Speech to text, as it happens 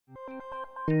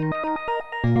And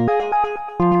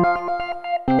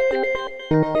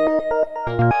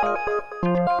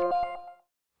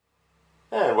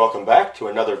welcome back to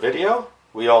another video.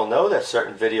 We all know that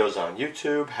certain videos on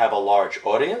YouTube have a large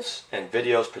audience, and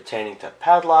videos pertaining to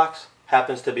padlocks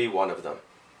happens to be one of them.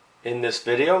 In this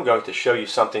video I'm going to show you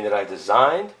something that I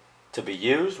designed to be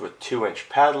used with 2-inch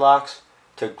padlocks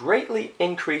to greatly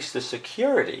increase the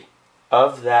security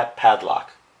of that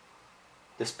padlock.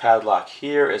 This padlock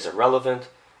here is irrelevant.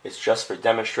 It's just for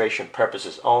demonstration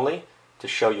purposes only to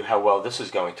show you how well this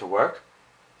is going to work.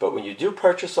 But when you do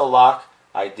purchase a lock,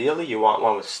 ideally you want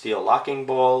one with steel locking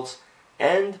balls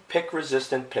and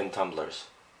pick-resistant pin tumblers.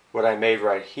 What I made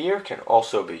right here can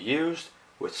also be used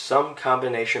with some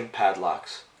combination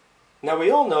padlocks. Now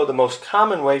we all know the most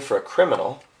common way for a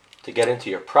criminal to get into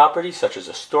your property, such as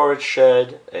a storage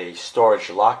shed, a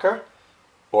storage locker,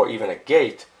 or even a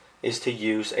gate, is to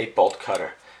use a bolt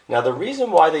cutter. Now the reason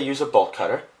why they use a bolt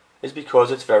cutter is because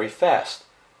it's very fast.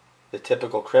 The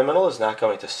typical criminal is not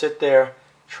going to sit there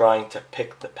trying to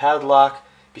pick the padlock,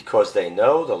 because they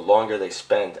know the longer they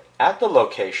spend at the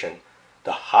location,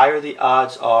 the higher the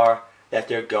odds are that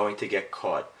they're going to get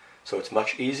caught. So it's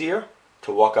much easier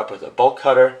to walk up with a bolt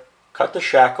cutter, cut the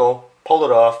shackle, pull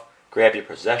it off, grab your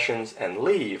possessions, and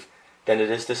leave than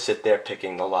it is to sit there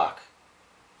picking the lock.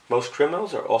 Most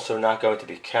criminals are also not going to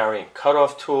be carrying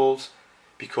cutoff tools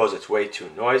because it's way too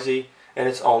noisy and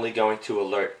it's only going to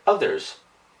alert others.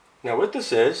 Now what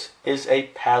this is a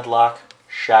padlock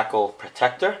shackle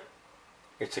protector.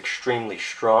 It's extremely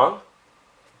strong.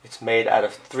 It's made out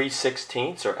of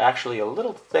 3/16 or actually a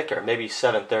little thicker, maybe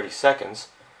 7/32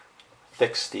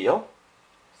 thick steel,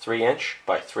 3-inch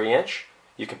by 3-inch.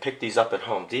 You can pick these up at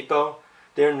Home Depot.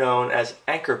 They're known as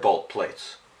anchor bolt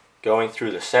plates. Going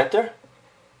through the center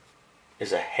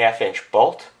is a 1/2-inch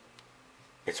bolt.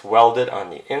 It's welded on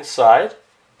the inside,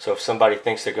 so if somebody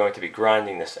thinks they're going to be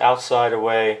grinding this outside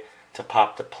away to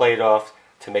pop the plate off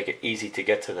to make it easy to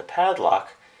get to the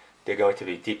padlock, they're going to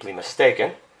be deeply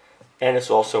mistaken. And it's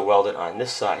also welded on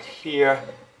this side here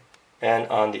and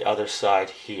on the other side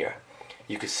here.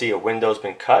 You can see a window's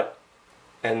been cut,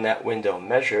 and that window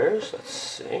measures, let's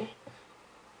see,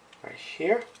 right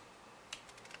here.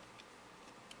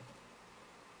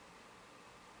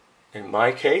 In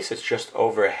my case, it's just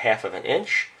over 1/2 of an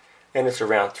inch, and it's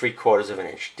around 3/4 of an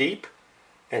inch deep,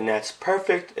 and that's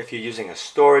perfect if you're using a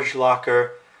storage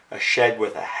locker, a shed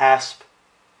with a hasp,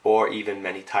 or even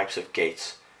many types of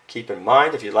gates. Keep in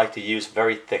mind, if you'd like to use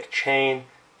very thick chain,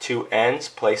 2 ends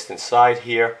placed inside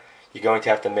here, you're going to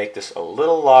have to make this a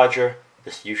little larger,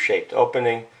 this U-shaped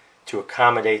opening, to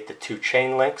accommodate the 2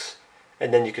 chain links,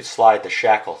 and then you could slide the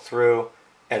shackle through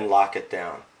and lock it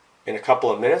down. In a couple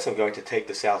of minutes I'm going to take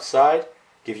this outside,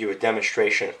 give you a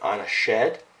demonstration on a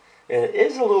shed, and it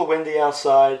is a little windy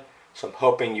outside, so I'm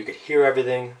hoping you could hear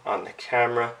everything on the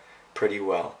camera pretty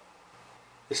well.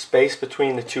 The space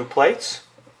between the 2 plates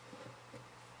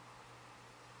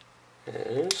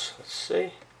is, let's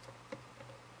see,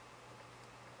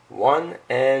 1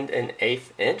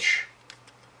 1/8 inch,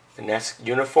 and that's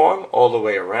uniform all the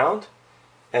way around.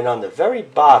 And on the very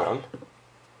bottom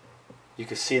you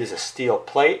can see there's a steel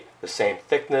plate, the same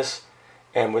thickness,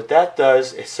 and what that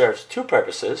does, it serves 2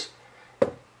 purposes.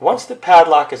 Once the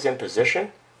padlock is in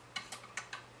position,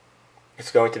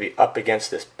 it's going to be up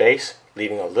against this base,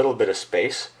 leaving a little bit of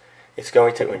space. It's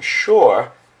going to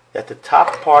ensure that the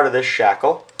top part of this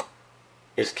shackle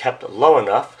is kept low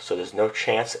enough so there's no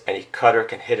chance any cutter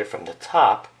can hit it from the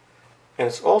top. And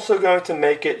it's also going to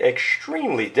make it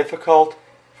extremely difficult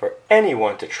for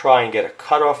anyone to try and get a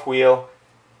cutoff wheel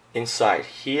inside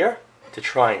here to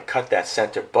try and cut that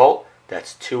center bolt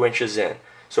that's 2 inches in.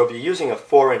 So if you're using a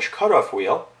 4-inch cutoff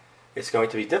wheel, it's going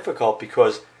to be difficult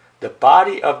because the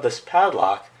body of this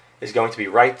padlock is going to be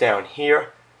right down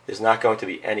here. There's not going to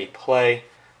be any play,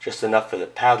 just enough for the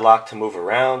padlock to move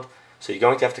around. So you're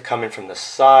going to have to come in from the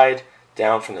side,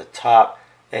 down from the top,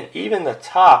 and even the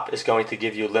top is going to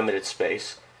give you limited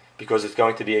space because it's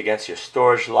going to be against your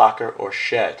storage locker or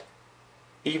shed.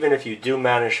 Even if you do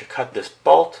manage to cut this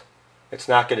bolt, it's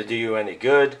not going to do you any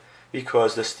good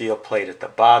because the steel plate at the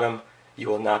bottom you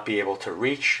will not be able to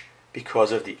reach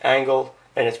because of the angle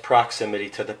and its proximity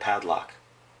to the padlock.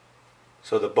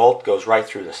 So the bolt goes right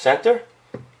through the center,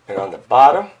 and on the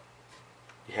bottom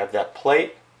you have that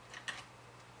plate.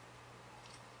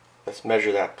 Let's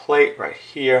measure that plate right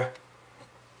here.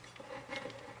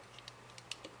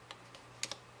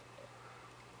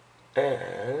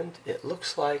 And it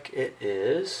looks like it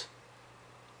is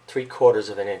 3/4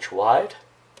 of an inch wide,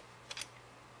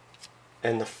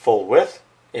 and the full width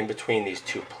in between these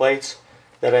 2 plates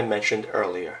that I mentioned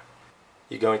earlier.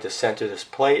 you're going to center this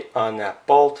plate on that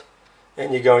bolt,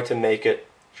 and you're going to make it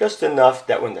just enough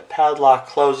that when the padlock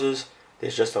closes,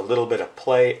 there's just a little bit of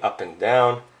play up and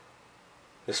down.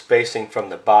 The spacing from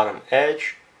the bottom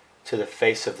edge to the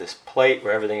face of this plate,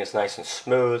 where everything is nice and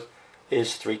smooth,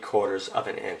 is 3/4 of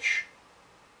an inch.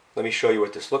 Let me show you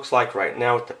what this looks like right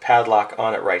now with the padlock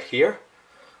on it right here.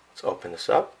 Let's open this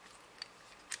up.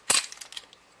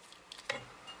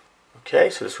 Okay,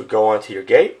 so this would go onto your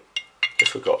gate.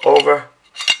 This would go over,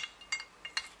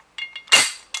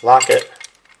 lock it,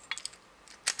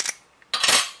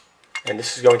 and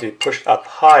this is going to be pushed up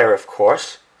higher, of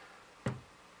course.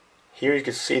 Here you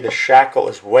can see the shackle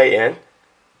is way in.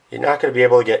 You're not going to be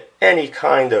able to get any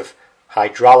kind of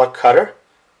hydraulic cutter,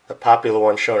 the popular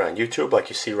one shown on YouTube like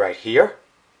you see right here,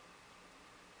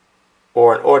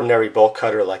 or an ordinary bolt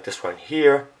cutter like this one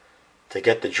here to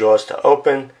get the jaws to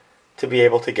open to be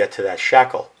able to get to that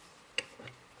shackle.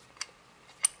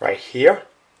 Right here,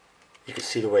 you can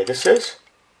see the way this is.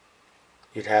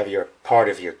 You'd have your part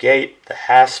of your gate, the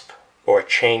hasp or a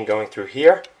chain going through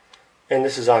here, and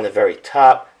this is on the very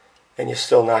top, and you're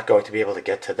still not going to be able to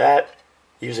get to that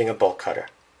using a bolt cutter.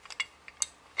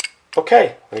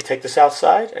 Okay, let me take this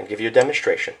outside and give you a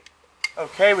demonstration.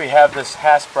 Okay, we have this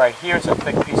hasp right here. It's a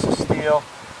thick piece of steel.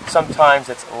 Sometimes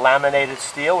it's laminated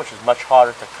steel, which is much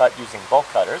harder to cut using bolt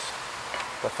cutters.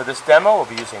 But for this demo, we'll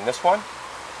be using this one.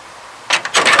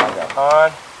 Slide that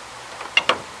on.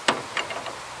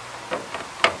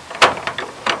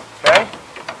 Okay,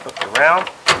 flip it around,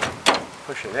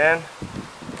 push it in,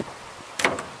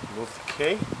 move the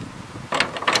key.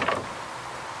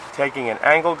 Taking an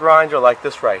angle grinder like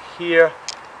this right here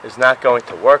is not going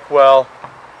to work well.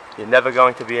 You're never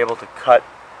going to be able to cut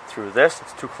through this.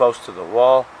 It's too close to the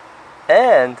wall.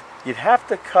 And you'd have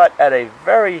to cut at a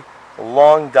very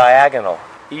long diagonal,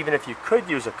 even if you could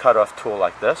use a cutoff tool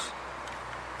like this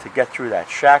to get through that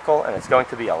shackle, and it's going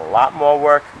to be a lot more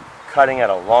work cutting at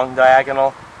a long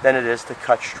diagonal than it is to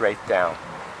cut straight down.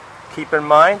 Keep in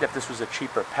mind, if this was a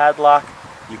cheaper padlock,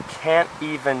 you can't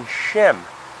even shim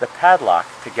the padlock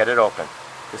to get it open.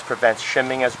 This prevents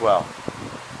shimming as well.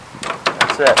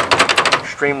 That's it.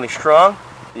 Extremely strong.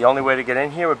 The only way to get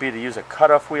in here would be to use a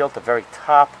cutoff wheel at the very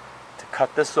top to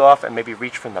cut this off, and maybe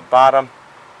reach from the bottom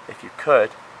if you could,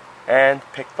 and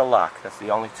pick the lock. That's the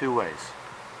only two ways.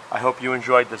 I hope you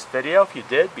enjoyed this video. If you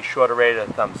did, be sure to rate it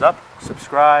a thumbs up,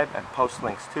 subscribe, and post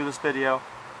links to this video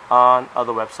on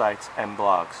other websites and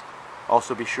blogs.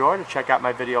 Also be sure to check out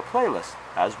my video playlist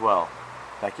as well.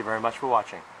 Thank you very much for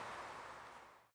watching.